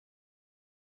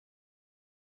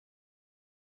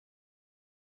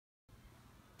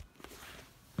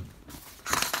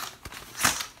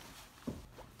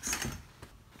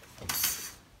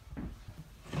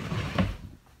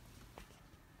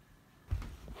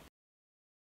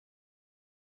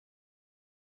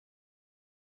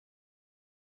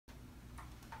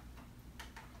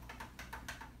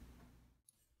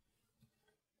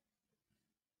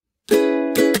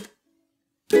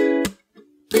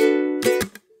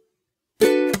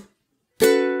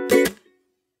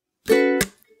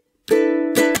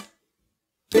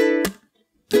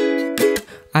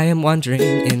I am wandering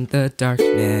in the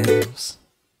darkness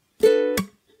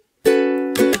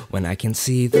when I can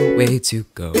see the way to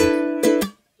go.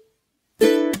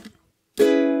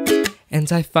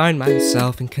 And I find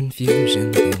myself in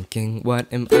confusion, thinking, what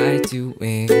am I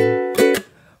doing?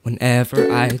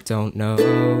 Whenever I don't know.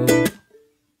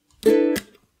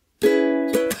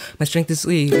 My strength is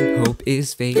leaving, hope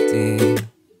is fading,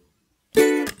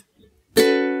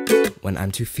 when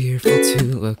I'm too fearful to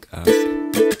look up.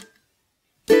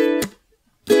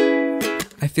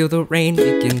 I feel the rain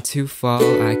begin to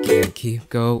fall, I can't keep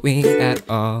going at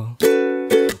all,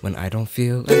 when I don't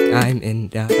feel like I'm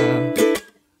enough.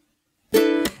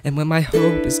 And when my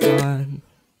hope is gone,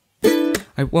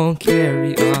 I won't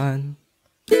carry on,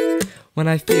 when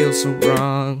I feel so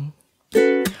wrong.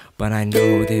 But I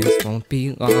know this won't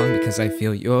be long, because I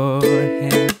feel your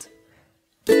hand,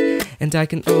 and I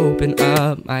can open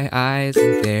up my eyes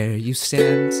and there you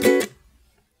stand.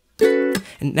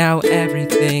 And now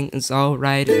everything is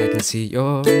alright, and I can see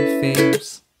your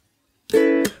face,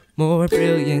 more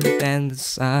brilliant than the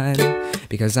sun,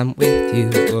 because I'm with you,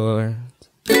 Lord.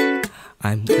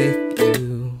 I'm with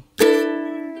you.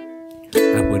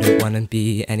 I wouldn't wanna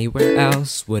be anywhere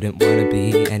else, wouldn't wanna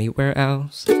be anywhere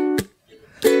else.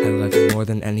 I love you more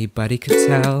than anybody could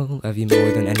tell, love you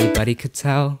more than anybody could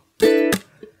tell.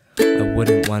 I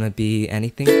wouldn't wanna be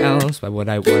anything else, why would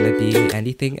I wanna be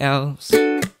anything else?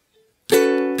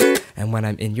 And when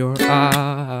I'm in your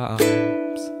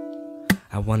arms,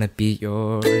 I wanna be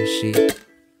your sheep.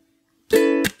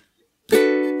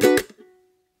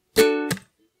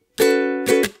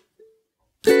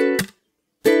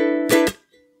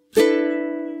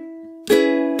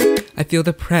 I feel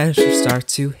the pressure start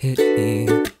to hit me,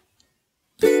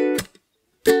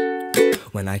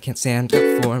 when I can't stand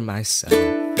up for myself.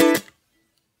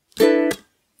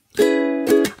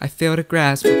 I fail to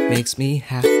grasp what makes me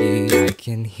happy, I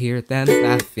can hear them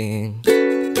laughing,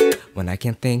 when I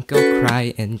can't think I'll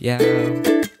cry and yell.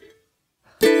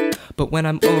 But when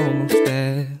I'm almost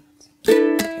dead,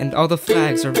 and all the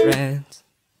flags are red,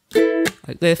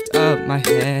 I lift up my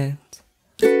head,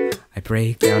 I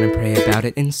break down and pray about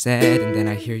it instead, and then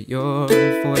I hear your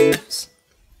voice.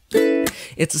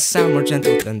 It's a sound more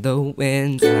gentle than the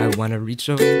wind, and I wanna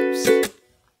rejoice.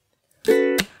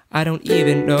 I don't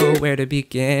even know where to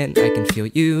begin, I can feel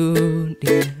you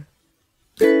near.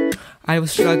 I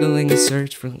was struggling to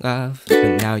search for love,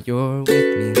 but now you're with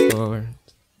me, Lord.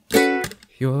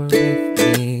 You're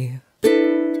with me.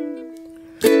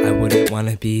 I wouldn't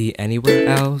wanna be anywhere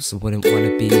else, I wouldn't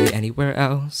wanna be anywhere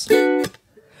else.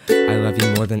 I love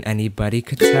you more than anybody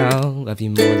could tell, love you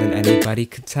more than anybody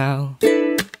could tell.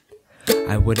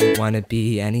 I wouldn't wanna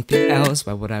be anything else,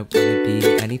 why would I wanna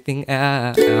be anything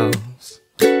else?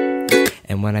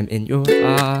 And when I'm in your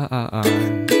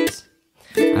arms,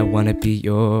 I wanna be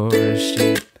your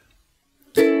sheep.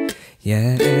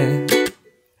 Yeah,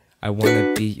 I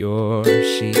wanna be your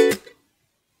sheep.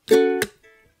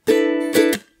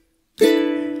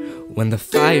 When the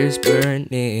fire's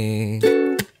burning,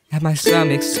 and my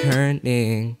stomach's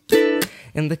turning,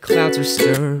 and the clouds are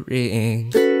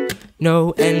stirring,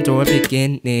 no end or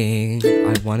beginning,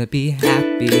 I wanna be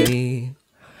happy,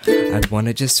 I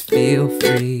wanna just feel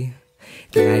free.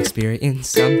 Can I experience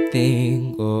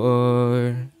something,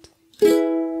 Lord?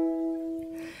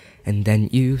 And then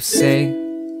you say,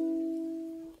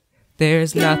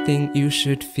 there's nothing you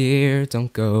should fear,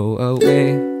 don't go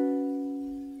away.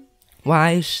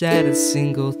 Why shed a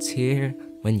single tear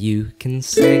when you can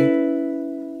say,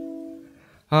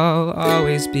 I'll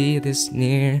always be this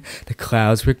near? The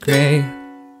clouds were gray,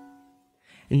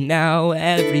 and now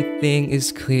everything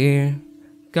is clear.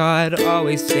 God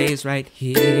always stays right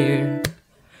here.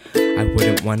 I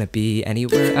wouldn't wanna be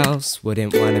anywhere else,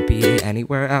 wouldn't wanna be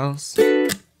anywhere else.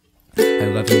 I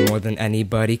love you more than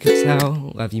anybody could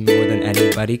tell, love you more than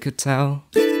anybody could tell.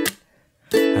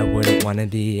 I wouldn't wanna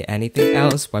be anything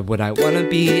else, why would I wanna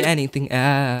be anything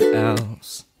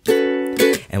else?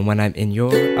 And when I'm in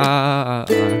your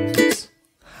arms,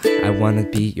 I wanna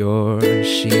be your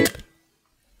sheep.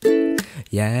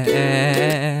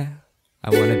 Yeah, I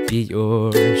wanna be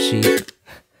your sheep.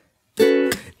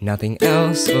 Nothing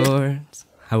else, Lord,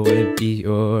 I wanna be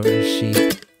your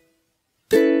sheep.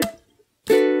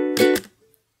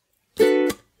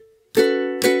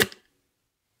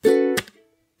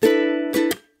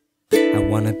 I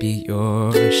wanna be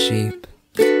your sheep.